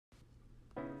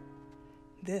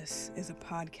This is a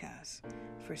podcast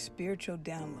for spiritual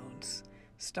downloads,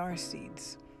 star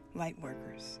seeds, light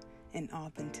workers, and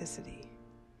authenticity.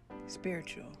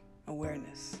 Spiritual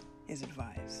awareness is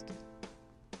advised.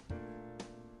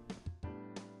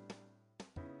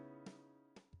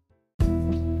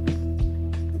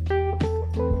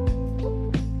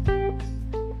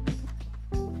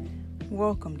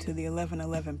 Welcome to the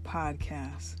 1111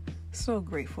 podcast. So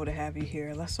grateful to have you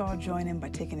here. Let's all join in by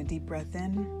taking a deep breath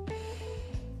in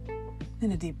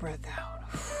and a deep breath out.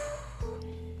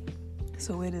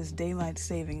 So it is daylight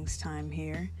savings time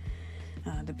here,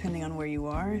 depending on where you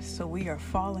are. So we are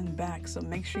falling back. So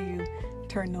make sure you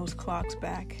turn those clocks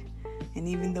back. And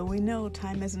even though we know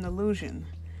time is an illusion,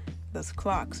 those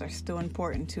clocks are still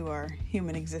important to our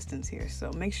human existence here. So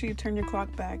make sure you turn your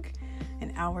clock back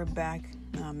an hour back,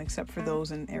 except for those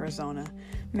in Arizona.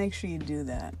 Make sure you do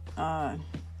that.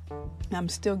 I'm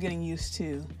still getting used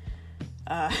to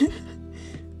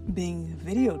being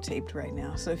videotaped right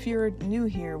now. So if you're new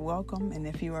here, welcome. And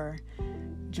if you are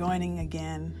joining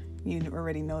again, you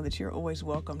already know that you're always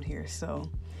welcomed here. So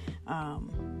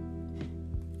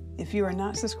if you are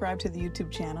not subscribed to the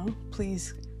YouTube channel,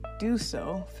 please do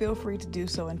so. Feel free to do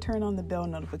so and turn on the bell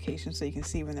notification so you can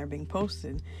see when they're being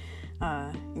posted.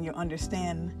 And you'll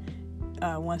understand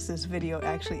once this video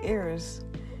actually airs.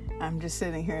 I'm just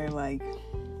sitting here like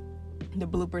the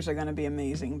bloopers are going to be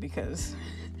amazing because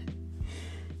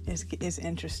it's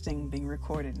interesting being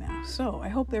recorded now. So I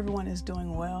hope everyone is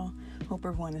doing well. Hope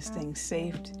everyone is staying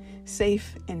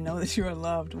safe and know that you are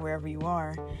loved wherever you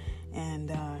are.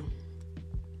 And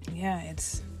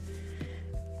it's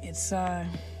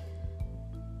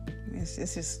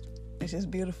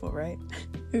just beautiful, right?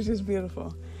 It's just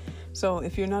beautiful. So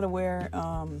if you're not aware,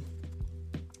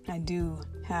 I do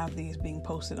have these being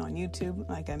posted on YouTube,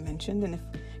 like I mentioned, and if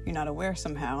you're not aware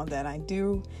somehow that I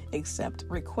do accept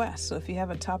requests. So if you have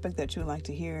a topic that you would like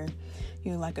to hear,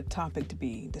 you would like a topic to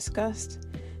be discussed,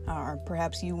 or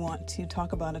perhaps you want to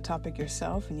talk about a topic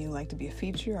yourself and you like to be a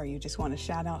feature, or you just want to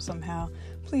shout out somehow,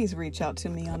 please reach out to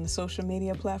me on the social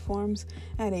media platforms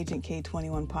at Agent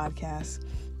K21 Podcast,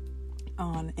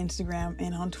 on Instagram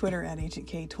and on Twitter at Agent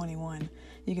K21.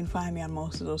 You can find me on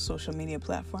most of those social media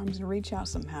platforms and reach out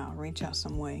somehow, reach out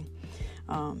some way.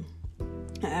 I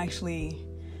actually,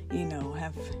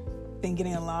 have been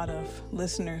getting a lot of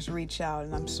listeners reach out,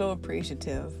 and I'm so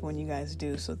appreciative when you guys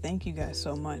do. So thank you guys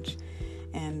so much.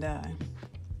 And, I'm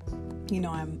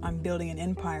building an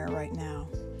empire right now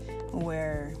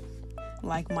where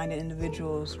like-minded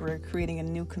individuals, we're creating a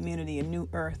new community, a new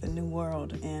earth, a new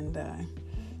world. And,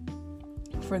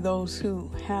 for those who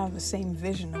have the same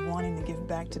vision of wanting to give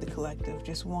back to the collective,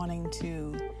 just wanting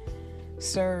to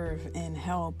serve and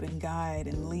help and guide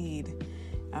and lead,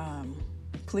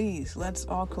 please, let's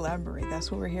all collaborate.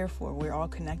 That's what we're here for. We're all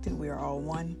connected. We are all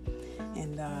one.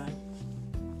 And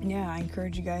I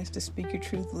encourage you guys to speak your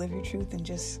truth, live your truth, and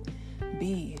just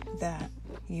be that,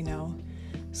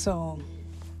 So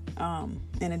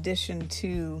in addition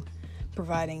to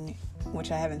providing,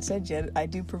 which I haven't said yet, I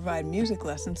do provide music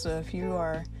lessons. So if you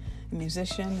are a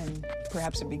musician and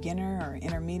perhaps a beginner or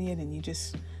intermediate and you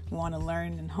just want to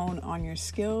learn and hone on your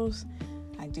skills,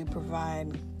 I do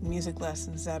provide music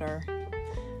lessons that are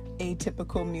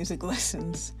atypical music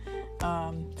lessons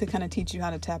to kind of teach you how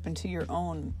to tap into your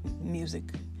own music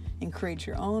and create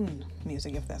your own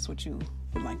music if that's what you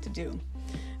would like to do.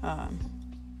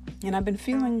 And I've been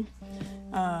feeling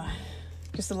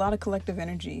just a lot of collective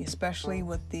energy, especially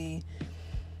with the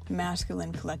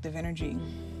masculine collective energy.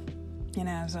 And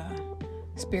as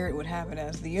spirit would have it,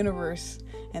 as the universe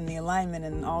and the alignment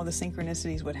and all the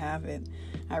synchronicities would have it,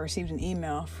 I received an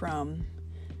email from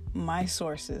my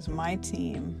sources, my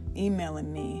team,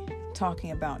 emailing me,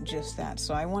 talking about just that.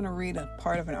 So I want to read a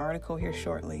part of an article here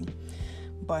shortly.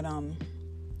 But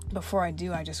before I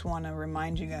do, I just want to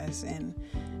remind you guys and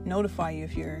notify you,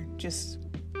 if you're just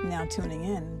now tuning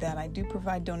in, that I do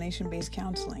provide donation-based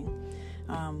counseling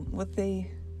with a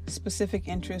specific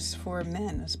interest for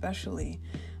men, especially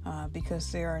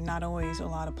because there are not always a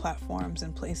lot of platforms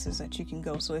and places that you can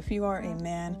go. So if you are a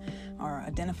man or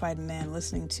identified man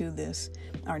listening to this,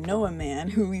 or know a man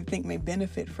who you think may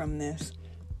benefit from this,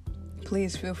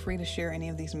 please feel free to share any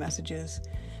of these messages.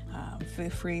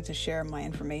 Feel free to share my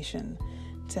information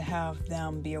to have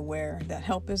them be aware that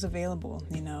help is available.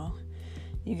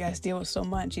 You guys deal with so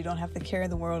much. You don't have to carry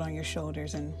the world on your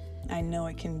shoulders. And I know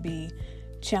it can be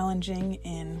challenging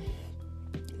and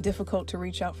difficult to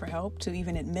reach out for help, to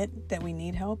even admit that we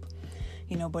need help,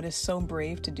 but it's so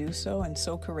brave to do so and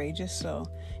so courageous. So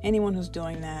anyone who's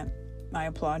doing that, I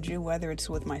applaud you, whether it's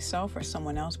with myself or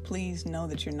someone else. Please know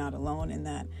that you're not alone and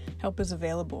that help is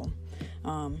available.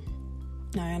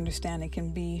 I understand it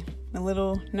can be a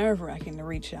little nerve-wracking to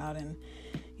reach out, and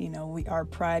our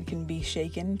pride can be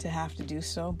shaken to have to do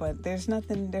so, but there's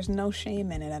no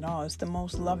shame in it at all. It's the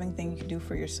most loving thing you can do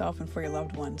for yourself and for your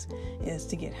loved ones is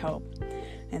to get help.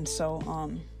 And so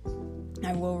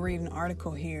I will read an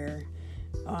article here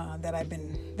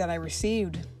that I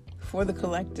received for the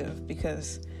collective,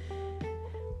 because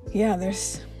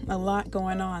there's a lot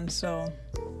going on. So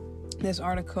this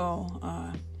article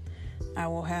I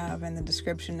will have in the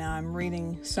description now.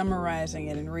 I'm summarizing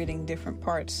it and reading different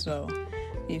parts, so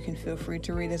you can feel free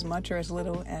to read as much or as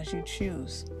little as you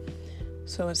choose.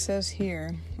 So it says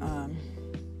here,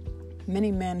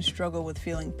 many men struggle with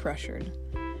feeling pressured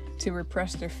to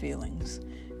repress their feelings.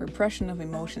 Repression of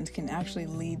emotions can actually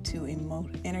lead to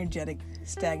energetic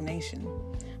stagnation,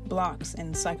 blocks,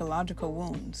 and psychological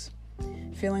wounds,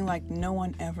 feeling like no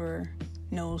one ever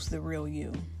knows the real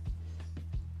you.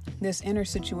 This inner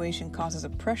situation causes a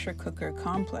pressure cooker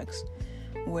complex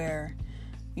where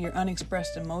your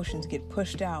unexpressed emotions get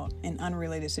pushed out in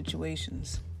unrelated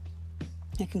situations.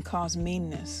 It can cause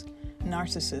meanness,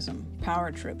 narcissism,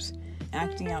 power trips,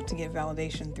 acting out to get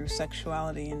validation through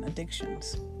sexuality and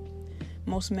addictions.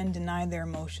 Most men deny their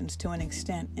emotions to an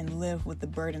extent and live with the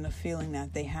burden of feeling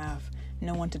that they have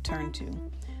no one to turn to,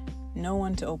 no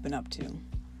one to open up to,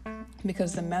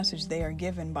 because the message they are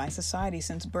given by society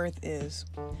since birth is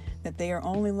that they are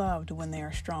only loved when they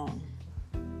are strong.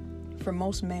 For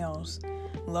most males,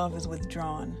 love is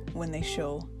withdrawn when they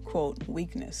show, quote,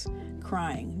 weakness,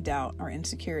 crying, doubt, or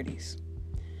insecurities.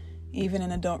 Even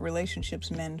in adult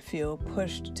relationships, men feel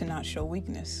pushed to not show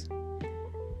weakness.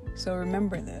 So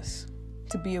remember this,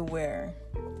 to be aware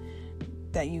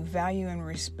that you value and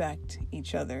respect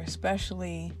each other,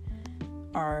 especially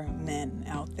our men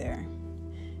out there.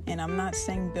 And I'm not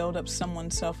saying build up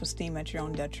someone's self-esteem at your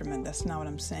own detriment. That's not what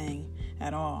I'm saying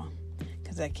at all,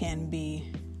 because that can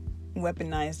be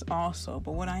weaponized also.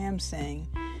 But what I am saying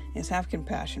is have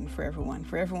compassion for everyone.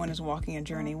 For everyone is walking a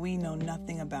journey we know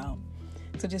nothing about.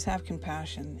 So just have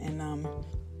compassion. And,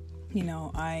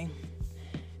 I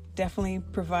definitely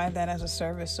provide that as a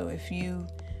service. So if you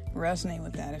resonate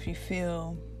with that, if you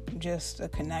feel just a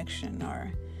connection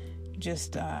or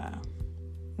just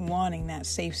wanting that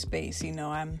safe space,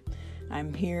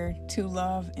 I'm here to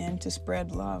love and to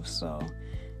spread love. So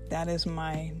that is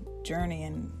my journey,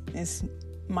 and it's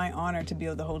my honor to be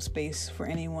able to hold space for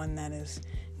anyone that is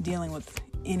dealing with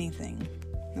anything.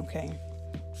 Okay,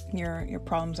 your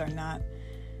problems are not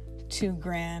too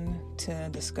grand to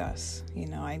discuss.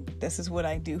 This is what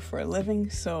I do for a living,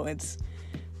 so it's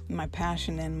my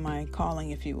passion and my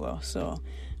calling, if you will. So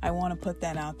I want to put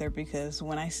that out there, because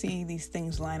when I see these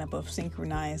things line up of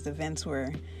synchronized events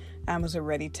where I was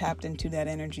already tapped into that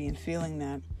energy and feeling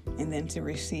that, and then to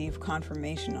receive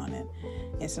confirmation on it,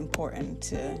 it's important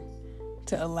to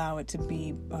allow it to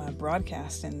be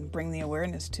broadcast and bring the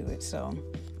awareness to it. So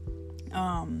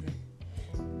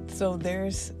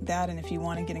there's that. And if you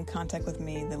want to get in contact with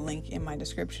me, the link in my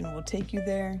description will take you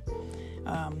there.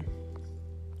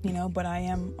 But I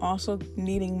am also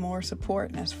needing more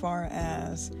support as far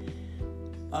as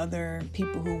other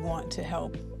people who want to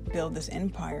help build this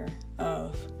empire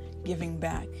of giving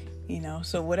back,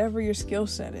 so whatever your skill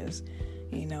set is,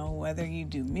 whether you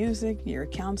do music, you're a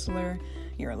counselor,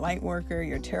 you're a light worker,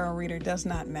 you're a tarot reader, does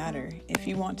not matter. If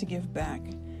you want to give back,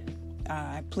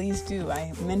 please do.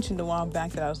 I mentioned a while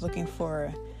back that I was looking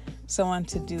for someone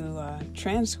to do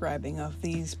transcribing of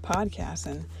these podcasts,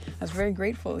 and I was very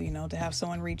grateful, to have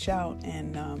someone reach out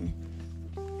and,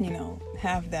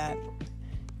 have that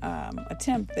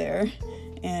attempt there,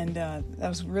 and that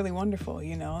was really wonderful,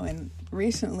 and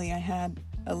recently I had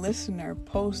a listener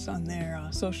post on their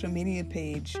social media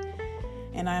page,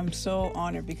 and I'm so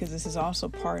honored, because this is also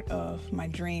part of my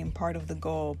dream, part of the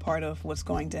goal, part of what's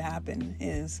going to happen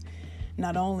is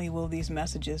not only will these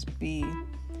messages be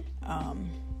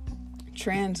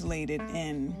translated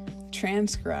and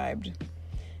transcribed,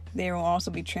 they will also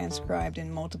be transcribed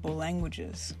in multiple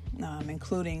languages,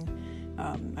 including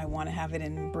I want to have it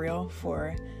in Braille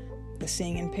for the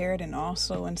seeing impaired, and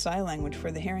also in sign language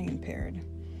for the hearing impaired.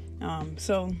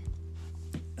 So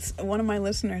one of my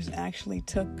listeners actually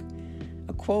took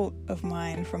a quote of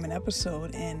mine from an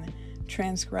episode and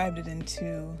transcribed it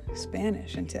into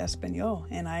Spanish, into Espanol,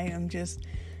 and I am just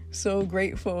so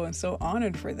grateful and so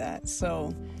honored for that.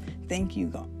 So thank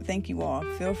you all.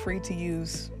 Feel free to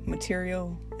use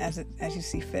material as you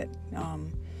see fit.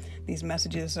 These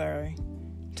messages are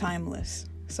timeless,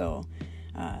 so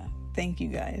thank you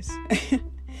guys.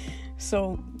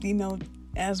 So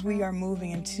as we are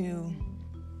moving into,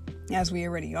 as we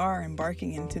already are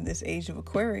embarking into this age of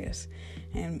Aquarius,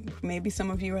 and maybe some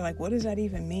of you are like, what does that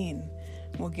even mean?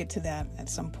 we'll get to that at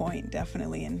some point,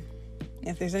 definitely. And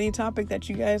if there's any topic that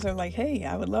you guys are like, hey,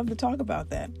 I would love to talk about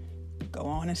that, go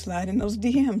on and slide in those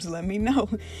DMs. Let me know,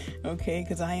 okay?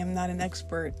 Because I am not an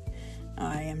expert.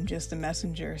 I am just a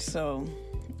messenger. So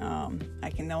I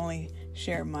can only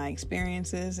share my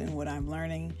experiences and what I'm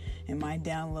learning and my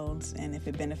downloads. And if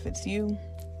it benefits you,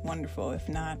 wonderful. If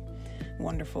not,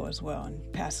 wonderful as well.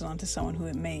 And pass it on to someone who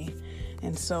it may.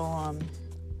 And so,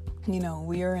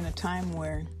 we are in a time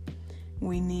where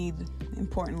we need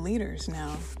important leaders.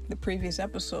 Now, the previous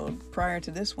episode prior to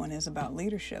this one is about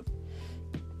leadership.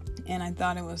 And I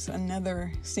thought it was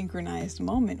another synchronized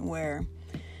moment where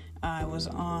I was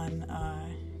on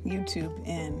YouTube,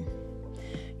 and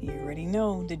you already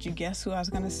know, did you guess who I was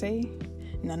going to say?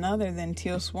 None other than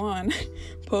Teal Swan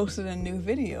posted a new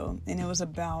video, and it was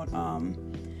about,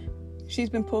 she's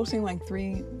been posting like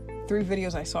three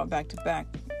videos I saw back to back,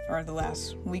 or the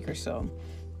last week or so.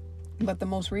 But the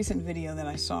most recent video that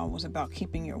I saw was about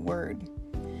keeping your word.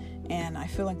 And I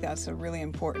feel like that's a really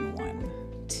important one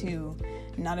to,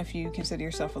 not if you consider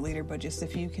yourself a leader, but just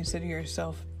if you consider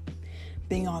yourself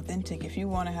being authentic. If you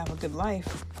want to have a good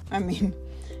life, I mean,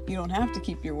 you don't have to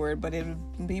keep your word, but it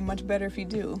would be much better if you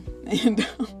do. And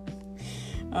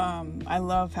I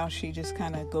love how she just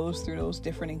kind of goes through those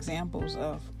different examples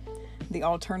of the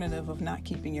alternative of not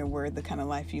keeping your word, the kind of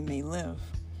life you may live.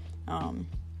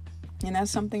 And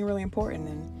that's something really important.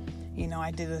 And,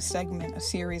 I did a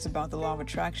series about the law of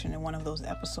attraction, and one of those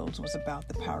episodes was about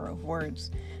the power of words.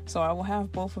 So I will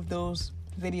have both of those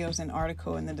videos and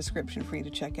article in the description for you to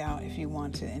check out if you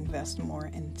want to invest more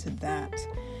into that.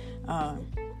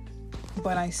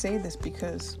 But I say this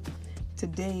because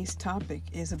today's topic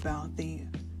is about the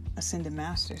Ascended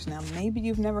Masters. Now, maybe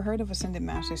you've never heard of Ascended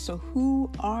Masters. So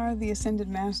who are the Ascended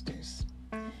Masters?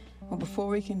 Well, before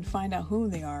we can find out who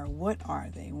they are, what are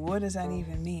they? What does that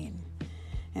even mean?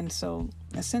 And so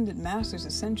Ascended Masters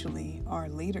essentially are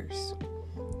leaders.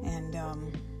 And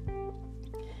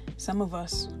some of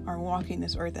us are walking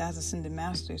this earth as Ascended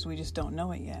Masters. We just don't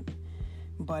know it yet.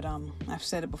 But I've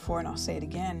said it before and I'll say it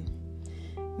again.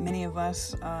 Many of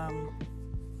us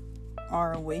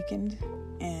are awakened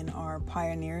and are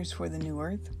pioneers for the new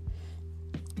earth.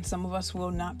 And some of us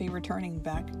will not be returning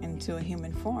back into a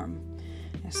human form.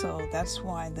 And so that's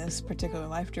why this particular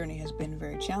life journey has been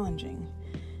very challenging.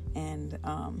 And,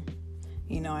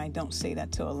 I don't say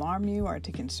that to alarm you or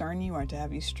to concern you or to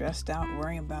have you stressed out,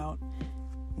 worrying about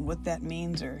what that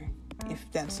means or if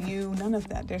that's you. None of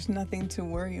that. There's nothing to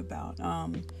worry about.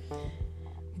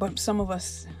 But some of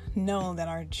us know that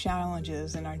our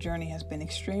challenges and our journey has been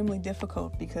extremely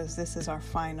difficult because this is our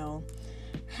final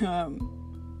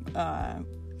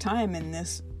time in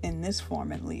this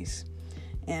form, at least.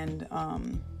 And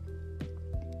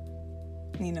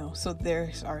so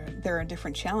there are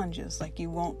different challenges. Like, you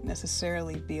won't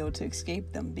necessarily be able to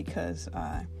escape them because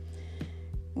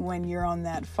when you're on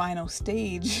that final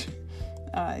stage,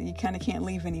 you kind of can't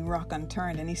leave any rock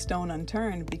unturned, any stone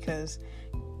unturned, because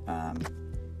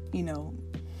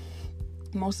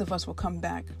most of us will come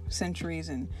back centuries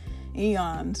and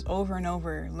eons over and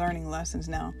over learning lessons.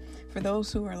 Now, for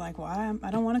those who are like, well,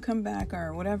 I don't want to come back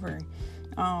or whatever,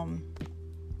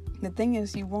 the thing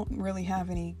is, you won't really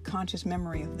have any conscious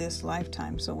memory of this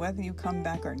lifetime. So whether you come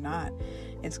back or not,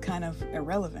 it's kind of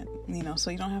irrelevant,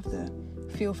 so you don't have to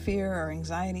feel fear or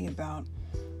anxiety about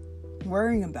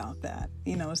worrying about that.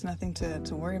 It's nothing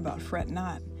to worry about. Fret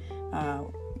not,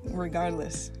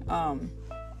 regardless.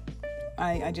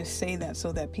 I just say that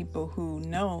so that people who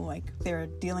know, like, they're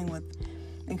dealing with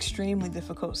extremely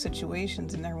difficult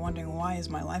situations and they're wondering, why is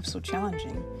my life so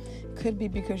challenging? Could be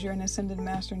because you're an Ascended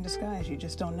Master in disguise. You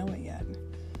just don't know it yet.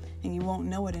 And you won't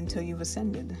know it until you've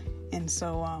ascended. And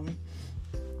so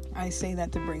I say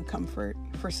that to bring comfort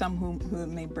for some who it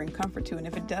may bring comfort to. And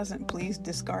if it doesn't, please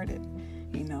discard it.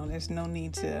 There's no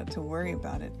need to worry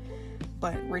about it.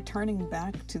 But returning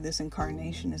back to this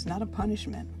incarnation is not a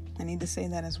punishment. I need to say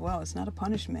that as well. It's not a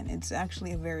punishment. It's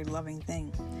actually a very loving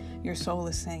thing. Your soul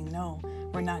is saying, no,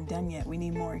 we're not done yet. We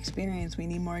need more experience. We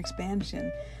need more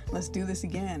expansion. Let's do this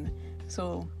again.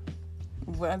 So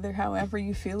however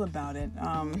you feel about it,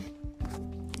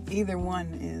 either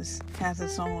one has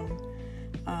its own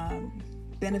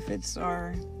benefits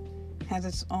or has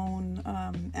its own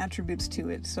attributes to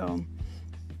it. So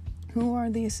who are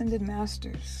the Ascended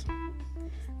Masters?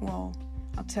 Well,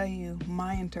 I'll tell you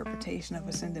my interpretation of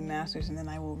Ascended Masters, and then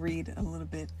I will read a little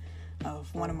bit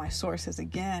of one of my sources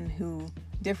again,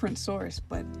 different source,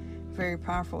 but very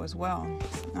powerful as well.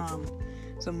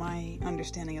 So my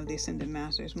understanding of the Ascended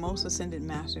Masters, most Ascended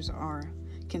Masters are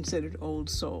considered old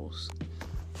souls.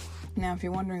 Now, if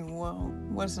you're wondering, well,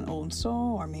 what's an old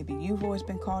soul? Or maybe you've always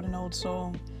been called an old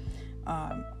soul.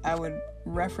 I would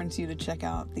reference you to check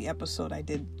out the episode I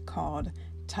did called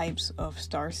Types of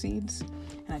Star Seeds.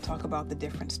 And I talk about the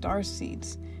different star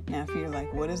seeds. Now, if you're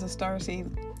like, what is a star seed?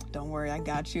 Don't worry, I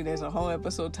got you. There's a whole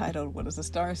episode titled, What is a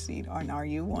Star Seed? Or Are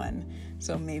You One?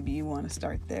 So maybe you want to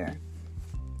start there.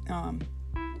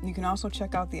 You can also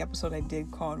check out the episode I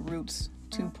did called Roots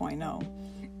 2.0.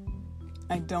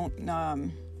 I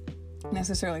don't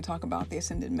necessarily talk about the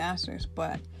Ascended Masters,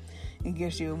 but it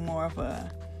gives you more of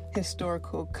a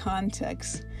historical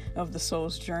context of the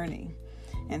soul's journey.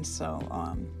 And so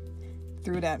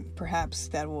through that, perhaps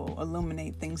that will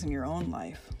illuminate things in your own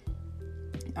life.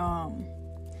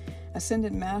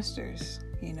 Ascended Masters,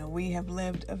 we have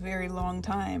lived a very long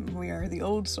time. We are the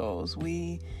old souls.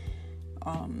 We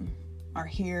are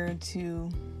here to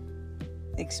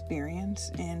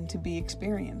experience and to be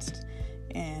experienced.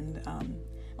 And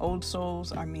old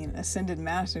souls, Ascended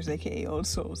Masters, aka old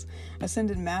souls.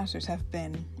 Ascended Masters have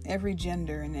been every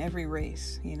gender and every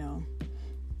race,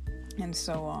 And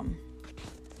so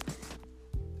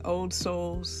old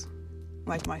souls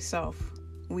like myself,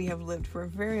 we have lived for a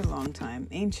very long time,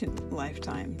 ancient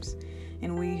lifetimes,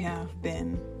 and we have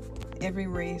been every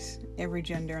race, every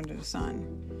gender under the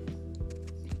sun.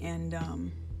 And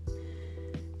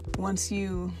once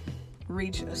you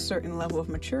reach a certain level of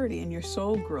maturity in your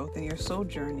soul growth and your soul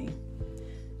journey,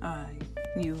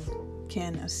 you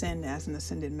can ascend as an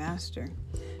ascended master.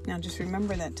 Now, just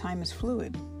remember that time is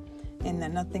fluid and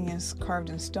that nothing is carved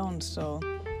in stone. So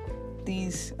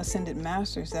these ascended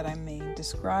masters that I may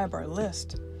describe or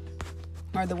list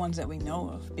are the ones that we know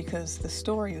of, because the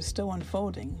story is still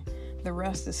unfolding. The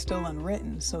rest is still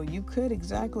unwritten. So you could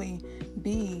exactly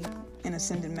be an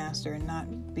ascended master and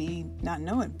not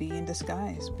know it, be in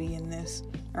disguise, be in this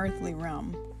earthly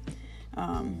realm.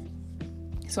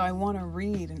 So I want to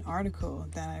read an article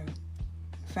that I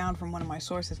found from one of my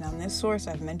sources. Now, this source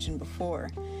I've mentioned before.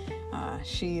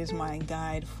 She is my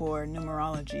guide for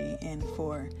numerology and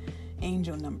for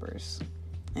angel numbers.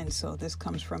 And so this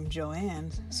comes from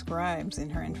Joanne Scribes,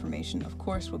 and her information, of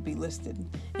course, will be listed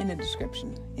in the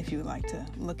description if you would like to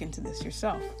look into this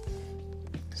yourself.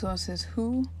 So it says,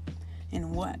 who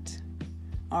and what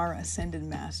are ascended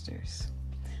masters?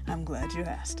 I'm glad you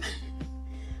asked.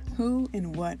 Who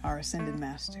and what are ascended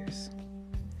masters?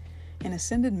 An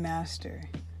ascended master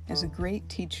is a great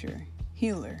teacher,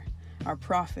 healer, or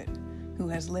prophet who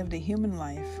has lived a human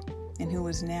life and who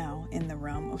is now in the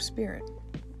realm of spirit.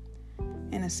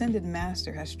 An ascended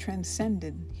master has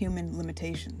transcended human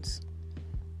limitations.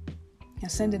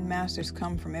 Ascended masters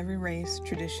come from every race,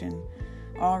 tradition,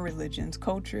 all religions,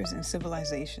 cultures, and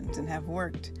civilizations, and have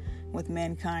worked with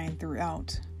mankind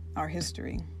throughout our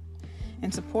history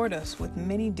and support us with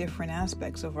many different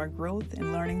aspects of our growth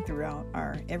and learning throughout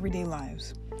our everyday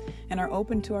lives, and are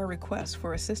open to our requests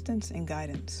for assistance and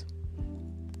guidance.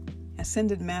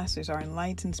 Ascended masters are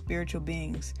enlightened spiritual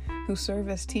beings who serve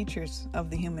as teachers of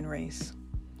the human race.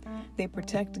 They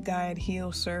protect, guide,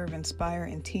 heal, serve, inspire,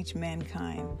 and teach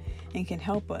mankind, and can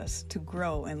help us to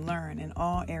grow and learn in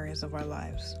all areas of our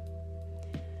lives.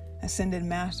 Ascended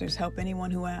masters help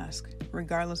anyone who asks,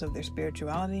 regardless of their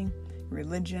spirituality,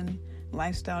 religion,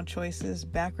 lifestyle choices,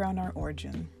 background, or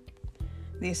origin.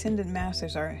 The ascended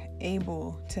masters are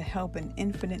able to help an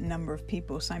infinite number of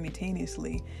people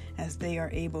simultaneously as they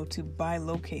are able to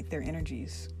bilocate their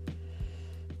energies.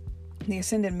 The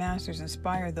ascended masters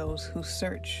inspire those who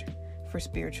search for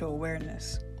spiritual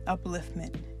awareness,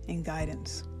 upliftment, and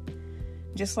guidance.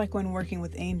 Just like when working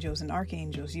with angels and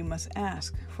archangels, you must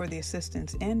ask for the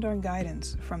assistance and or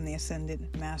guidance from the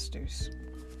ascended masters.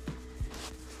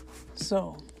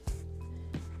 So,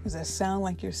 does that sound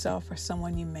like yourself or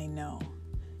someone you may know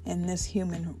in this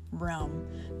human realm?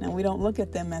 Now, we don't look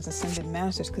at them as ascended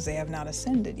masters because they have not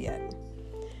ascended yet.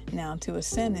 Now, to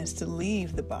ascend is to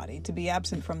leave the body. To be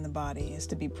absent from the body is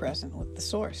to be present with the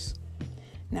source.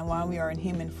 Now, while we are in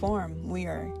human form, we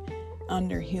are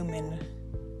under human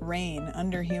reign,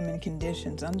 under human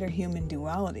conditions, under human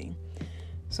duality.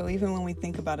 So even when we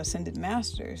think about ascended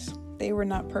masters, they were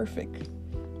not perfect.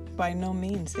 By no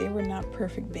means. They were not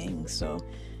perfect beings. So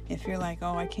if you're like,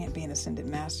 oh, I can't be an ascended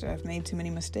master, I've made too many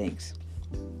mistakes,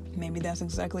 maybe that's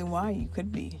exactly why you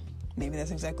could be. Maybe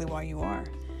that's exactly why you are.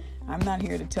 I'm not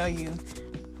here to tell you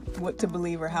what to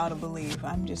believe or how to believe.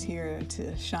 I'm just here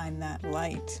to shine that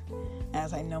light,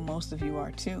 as I know most of you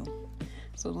are too.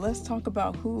 So let's talk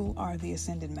about who are the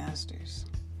ascended masters.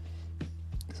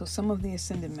 So some of the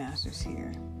ascended masters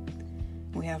here.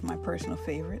 We have my personal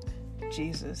favorite,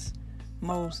 Jesus,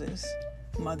 Moses,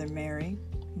 Mother Mary,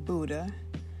 Buddha,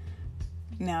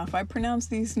 Now, if I pronounce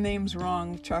these names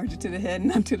wrong, charge it to the head,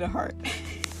 not to the heart.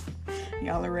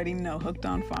 Y'all already know, hooked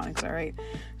on phonics, all right?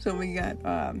 So we got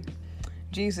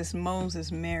Jesus,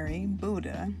 Moses, Mary,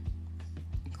 Buddha,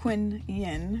 Kuan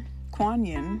Yin,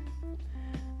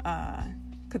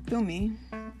 Kuthumi,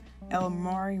 El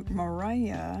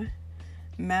Moria,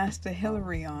 Master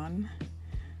Hilarion,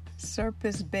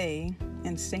 Serapis Bey,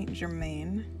 and Saint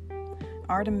Germain,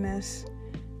 Artemis,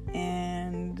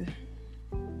 and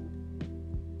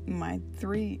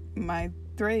Maitreya,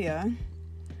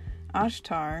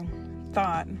 Ashtar,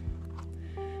 Thoth,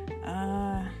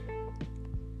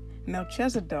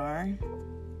 Melchizedek,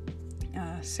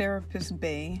 Serapis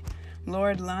Bey,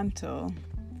 Lord Lanto,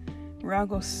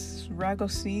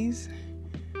 Ragoses,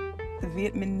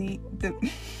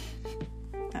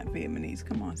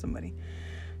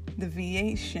 the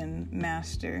Viation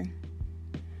Master,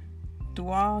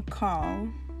 Dwa Kal,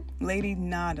 Lady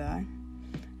Nada,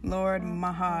 Lord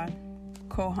Maha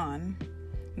Kohan,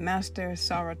 Master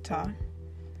Sarata,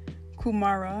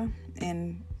 Kumara,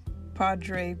 and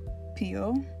Padre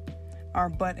Pio are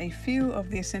but a few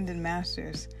of the ascended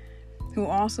masters, who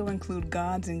also include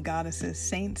gods and goddesses,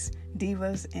 saints,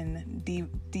 divas, and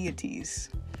deities.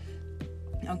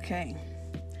 Okay,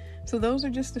 so those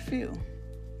are just a few.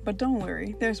 But don't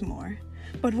worry, there's more.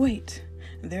 But wait,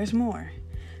 there's more.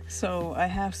 So I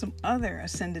have some other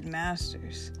ascended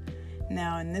masters.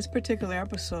 Now, in this particular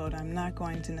episode, I'm not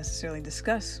going to necessarily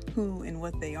discuss who and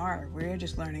what they are. We're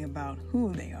just learning about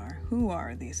who they are. Who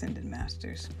are the ascended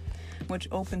masters? Which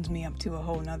opens me up to a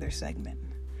whole nother segment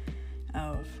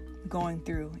of going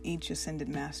through each ascended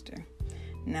master.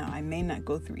 Now, I may not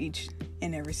go through each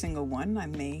and every single one. I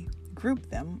may group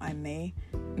them. I may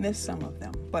miss some of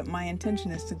them. But my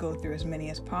intention is to go through as many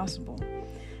as possible,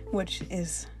 which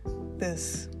is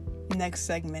this next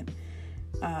segment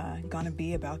going to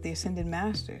be about the ascended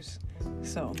masters.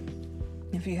 So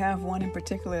if you have one in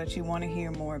particular that you want to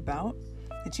hear more about,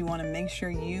 that you want to make sure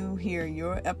you hear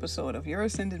your episode of your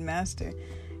ascended master,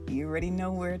 you already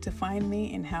know where to find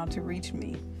me and how to reach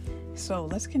me. So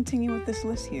let's continue with this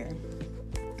list here.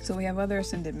 So we have other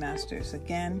ascended masters.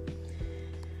 Again,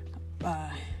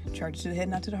 charge to the head,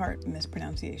 not to the heart.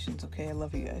 Mispronunciations, okay? I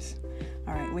love you guys.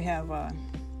 All right, we have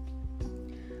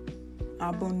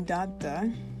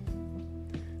Abundata,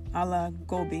 Ala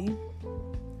Gobi,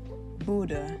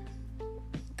 Buddha,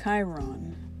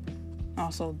 Chiron,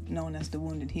 also known as the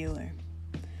Wounded Healer,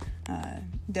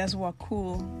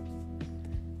 Deswakul,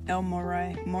 El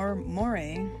Moray,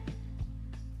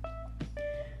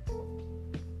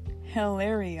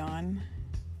 Hilarion,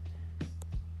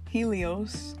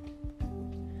 Helios,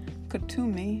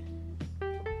 Katumi,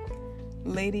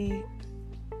 Lady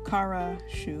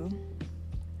Karashu,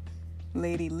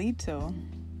 Lady Leto,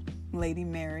 Lady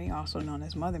Mary, also known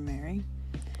as Mother Mary,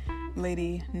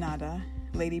 Lady Nada,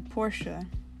 Lady Portia,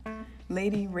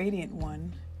 Lady Radiant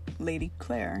One, Lady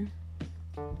Claire,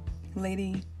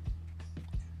 Lady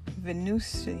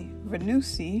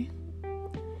Venusi,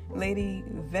 Lady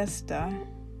Vesta,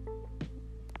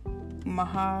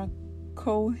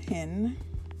 Mahakohin,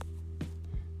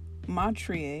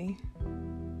 Maitreya,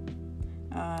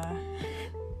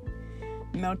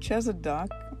 Melchizedek,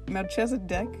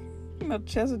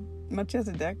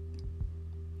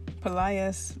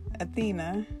 Pelias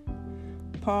Athena,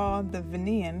 Paul the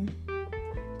Venian,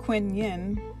 Kuan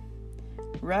Yin,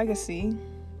 Ragasi,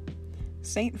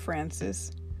 Saint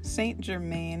Francis, Saint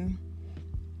Germain,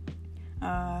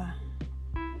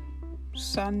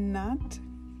 Sanat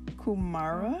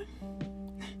Kumara,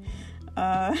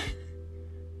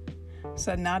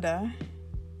 Sanada,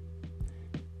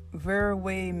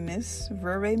 Veramus,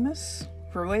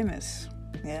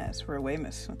 yes,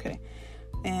 Veramus, okay.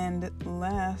 And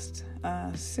last,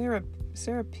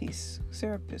 Serapis.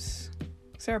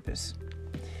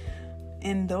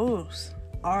 And those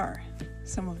are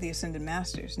some of the ascended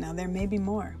masters. Now, there may be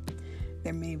more.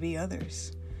 There may be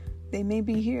others. They may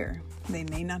be here. They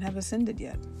may not have ascended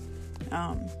yet.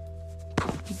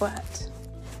 But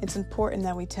it's important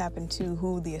that we tap into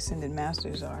who the ascended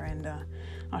masters are. And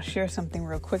I'll share something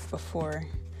real quick before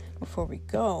we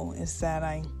go, is that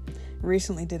I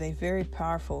recently did a very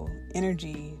powerful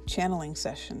energy channeling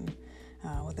session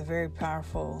with a very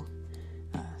powerful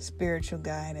spiritual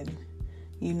guide, and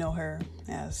you know her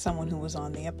as someone who was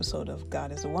on the episode of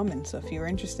God is a Woman. So if you're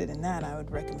interested in that, I would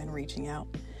recommend reaching out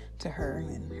to her,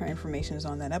 and her information is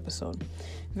on that episode.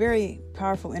 Very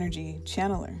powerful energy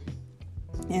channeler.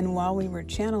 And while we were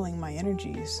channeling my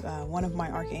energies, one of my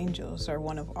archangels, or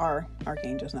one of our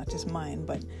archangels, not just mine,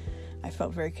 but I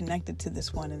felt very connected to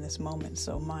this one in this moment.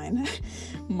 So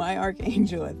my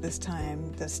archangel at this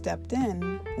time that stepped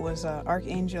in was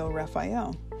Archangel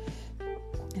Raphael.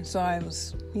 And so I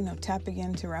was, tapping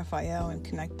into Raphael and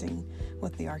connecting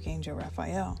with the Archangel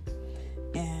Raphael.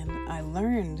 And I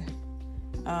learned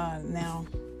now,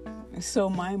 it's so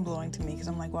mind-blowing to me because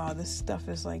I'm like, wow, this stuff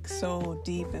is like so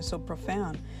deep and so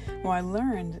profound. Well, I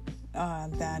learned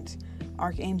that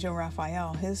Archangel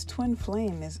Raphael, his twin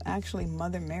flame is actually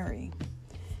Mother Mary.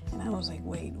 And I was like,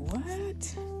 wait,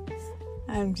 what?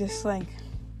 I'm just like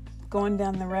going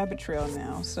down the rabbit trail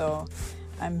now. So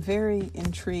I'm very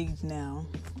intrigued now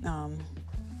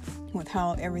with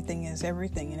how everything is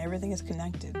everything, and everything is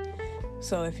connected.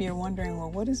 So if you're wondering,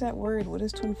 well, what is that word? What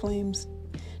is twin flames?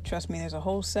 Trust me, there's a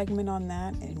whole segment on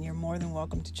that, and you're more than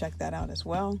welcome to check that out as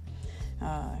well.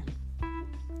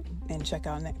 And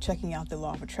checking out the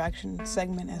Law of Attraction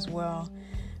segment as well.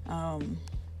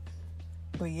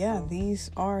 But yeah, these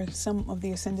are some of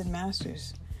the Ascended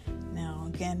Masters. Now,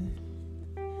 again,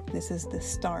 this is the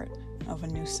start of a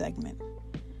new segment.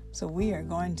 So we are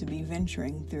going to be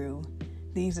venturing through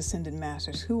these Ascended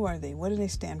Masters. Who are they? What do they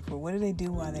stand for? What do they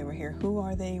do while they were here? Who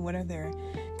are they? What are their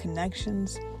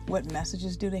connections? What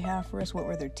messages do they have for us? What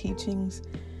were their teachings?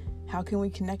 How can we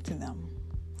connect to them?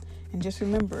 And just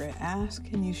remember, ask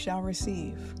and you shall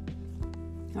receive.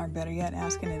 Or better yet,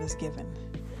 ask and it is given.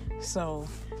 So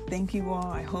thank you all.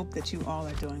 I hope that you all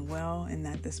are doing well and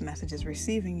that this message is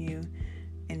receiving you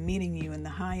and meeting you in the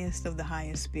highest of the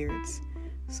highest spirits.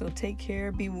 So take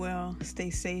care, be well, stay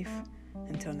safe.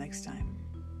 Until next time.